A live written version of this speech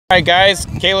All right guys,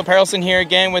 Caleb Harrelson here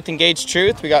again with Engaged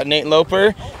Truth. We got Nate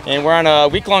Loper and we're on a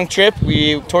week-long trip.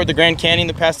 We toured the Grand Canyon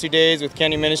the past 2 days with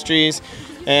Canyon Ministries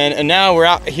and now we're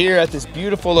out here at this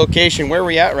beautiful location. Where are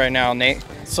we at right now, Nate?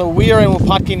 So we are in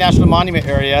Wapatki National Monument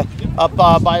area up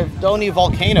by Doni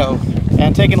Volcano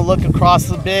and taking a look across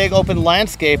the big open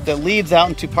landscape that leads out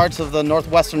into parts of the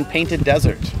northwestern Painted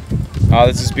Desert. Oh,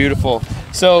 this is beautiful.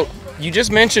 So you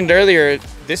just mentioned earlier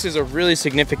this is a really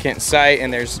significant site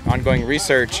and there's ongoing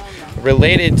research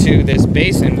related to this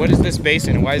basin. What is this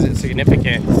basin and why is it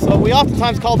significant? So we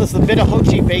oftentimes call this the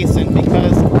Bitahoche Basin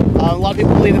because a lot of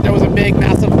people believe that there was a big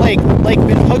massive lake, Lake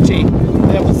Bitahoche,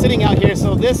 that was sitting out here.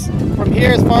 So this, from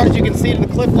here as far as you can see to the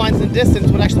cliff lines in the distance,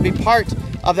 would actually be part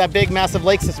of that big massive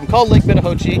lake system called Lake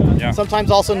Bitahoche, sometimes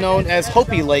also known as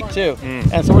Hopi Lake too.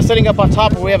 And so we're sitting up on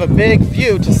top where we have a big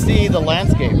view to see the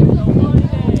landscape.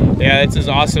 Yeah, this is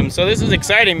awesome. So this is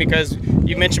exciting because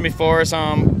you mentioned before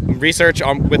some research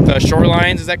with the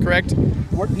shorelines, is that correct?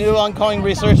 We're new ongoing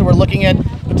research and we're looking at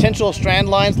potential strand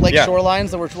lines, lake shorelines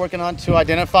that we're working on to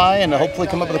identify and hopefully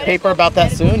come up with a paper about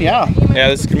that soon, Yeah,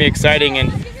 this is going to be exciting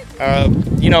and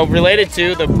you know, related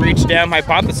to the breach dam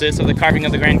hypothesis of the carving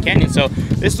of the Grand Canyon. So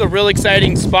this is a really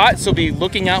exciting spot, so be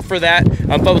looking out for that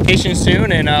publication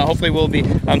soon, and hopefully we'll be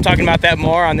talking about that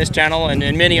more on this channel and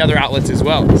in many other outlets as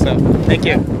well. So thank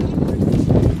you.